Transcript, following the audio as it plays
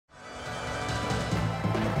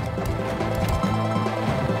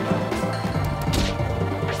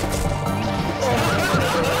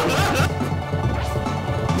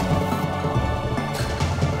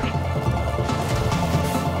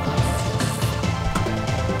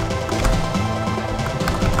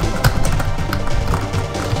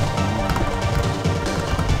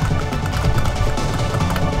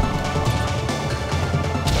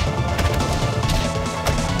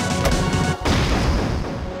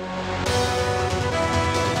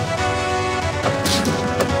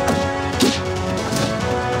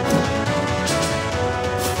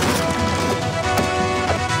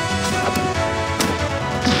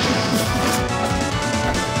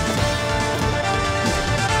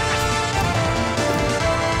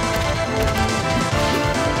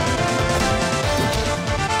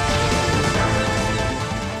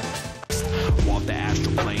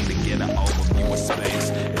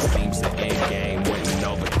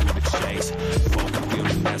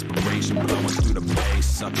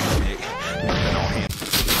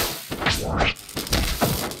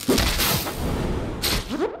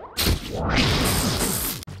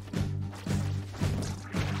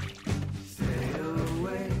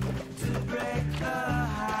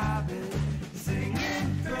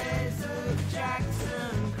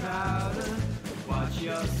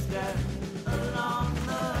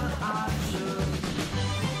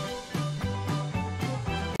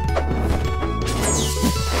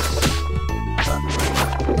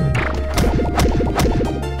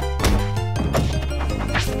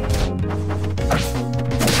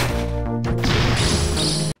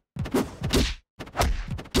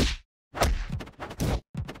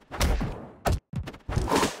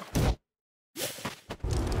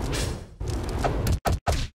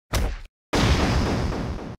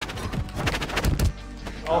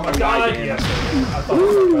Oh my god! Yes, I thought I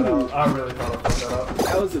fucked that up. I really thought I fucked that up.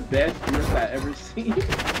 That was the best grip I've ever seen.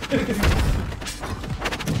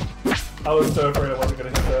 I was so afraid I wasn't gonna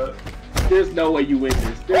hit that. There's no way you win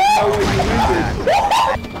this. There's no way you win this.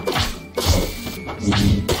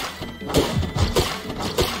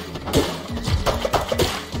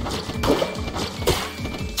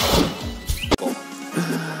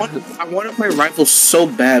 I want to play Rivals so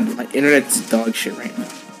bad, but my internet's dog shit right now.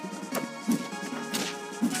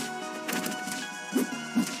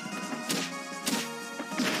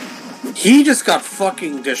 He just got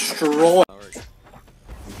fucking destroyed.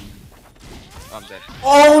 I'm dead.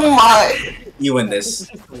 Oh my! You win this.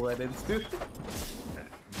 There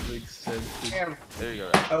you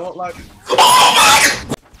go. I won't lie.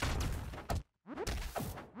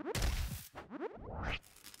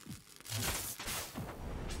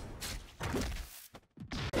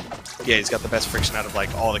 Yeah, he's got the best friction out of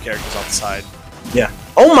like all the characters on the side. Yeah.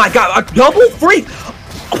 Oh my god, a double free!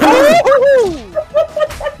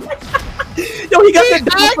 Yo, he got that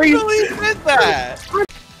double free! Actually did that! That's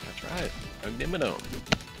right. I'm Nimino.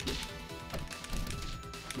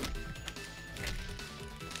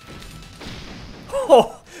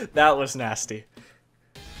 Oh, that was nasty.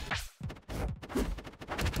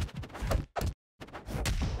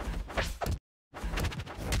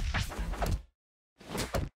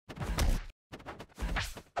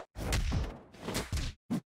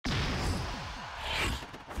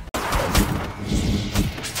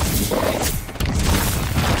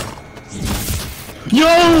 Yo!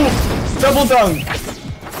 Double dunk!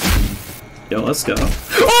 Yo, let's go.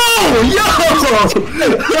 Oh, yo!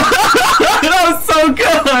 That was so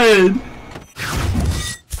good!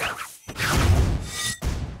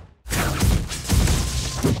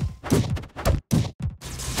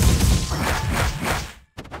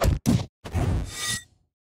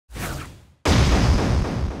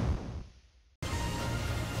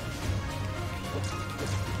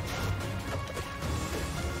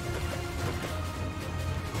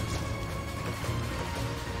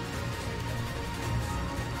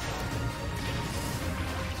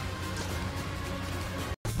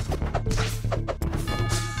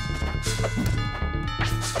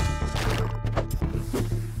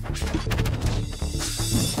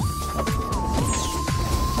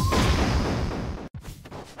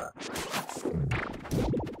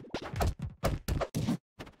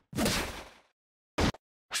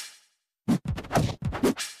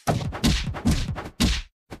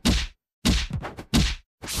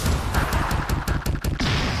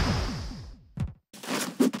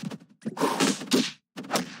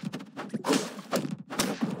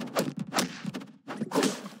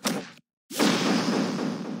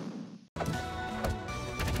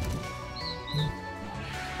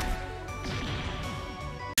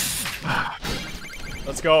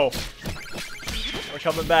 Let's go. We're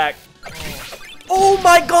coming back. Oh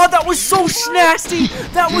my god, that was so nasty!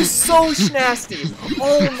 That was so nasty!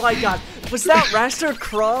 Oh my god. Was that Raster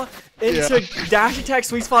Craw into dash attack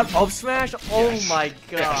sweet spot up smash? Oh my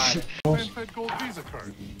god.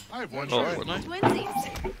 I have one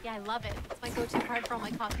Twinsies. Yeah, I love it. It's my go-to card for all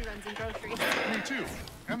my coffee runs and groceries. Me too.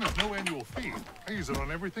 And there's no annual fee. I use it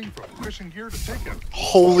on everything from fishing gear to takeout.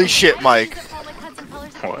 Holy shit, Mike.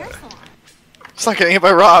 What? It's not getting hit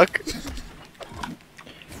by rock.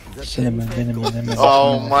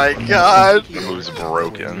 Oh my god. The move's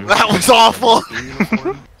broken. That was awful.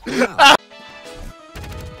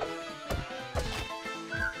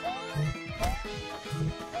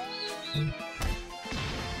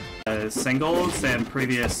 Singles and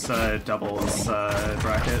previous doubles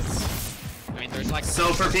brackets. I mean, there's like.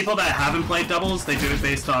 So for people that haven't played doubles, they do it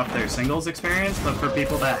based off their singles experience. But for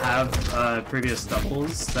people that have previous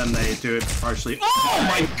doubles, then they do it partially. Oh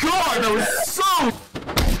my god, that was so.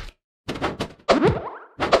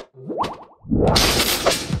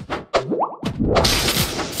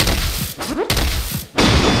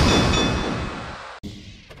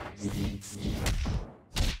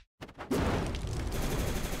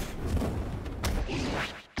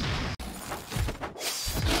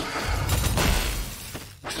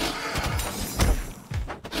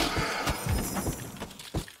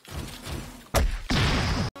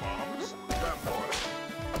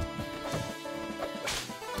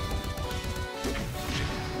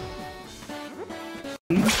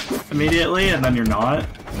 Immediately, and then you're not.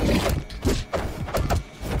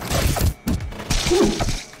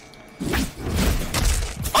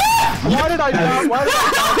 Why did I not? Why did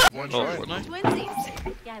I not?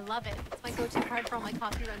 Twinsies. Yeah, I love it. It's my go-to card for all my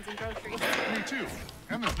coffee runs and groceries. Me too.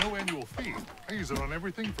 And there's no annual fee. I use it on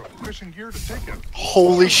everything from fishing gear to takeout.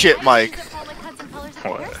 Holy shit, Mike.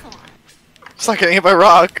 What? It's not getting hit by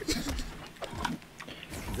rock.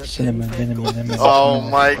 Oh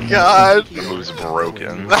my god. The move's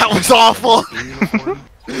broken. That was awful.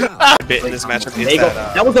 Bit in this matchup is Bagel.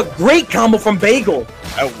 That was a great combo from Bagel.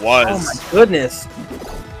 That was. Oh my goodness.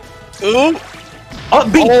 Ooh. Oh,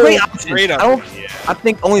 great option. Great I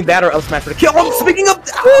think only that or else smash for the kill. Oh, speaking of.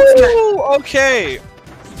 Ooh, okay.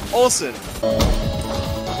 Olsen.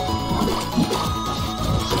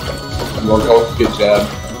 We're going to get jabbed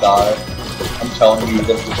and die. I'm telling you,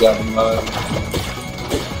 that's the jabbing mode.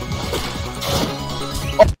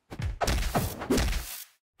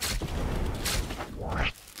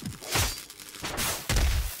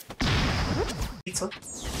 Pizza?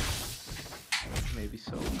 Maybe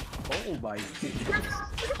so. Oh my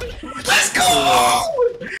goodness. Let's go!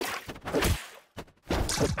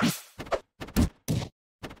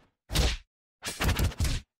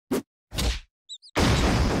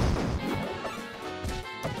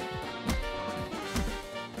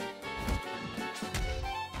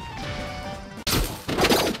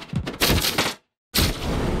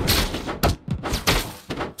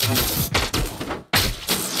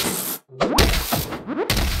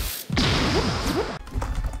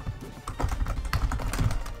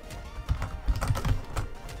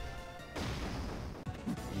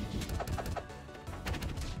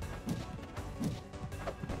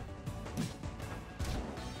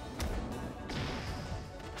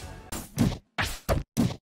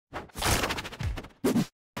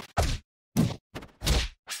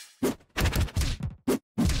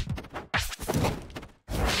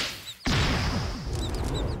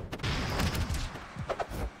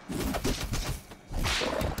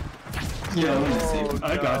 Yeah, let me see.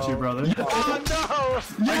 I got you, brother. Oh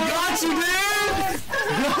no! I got you, man!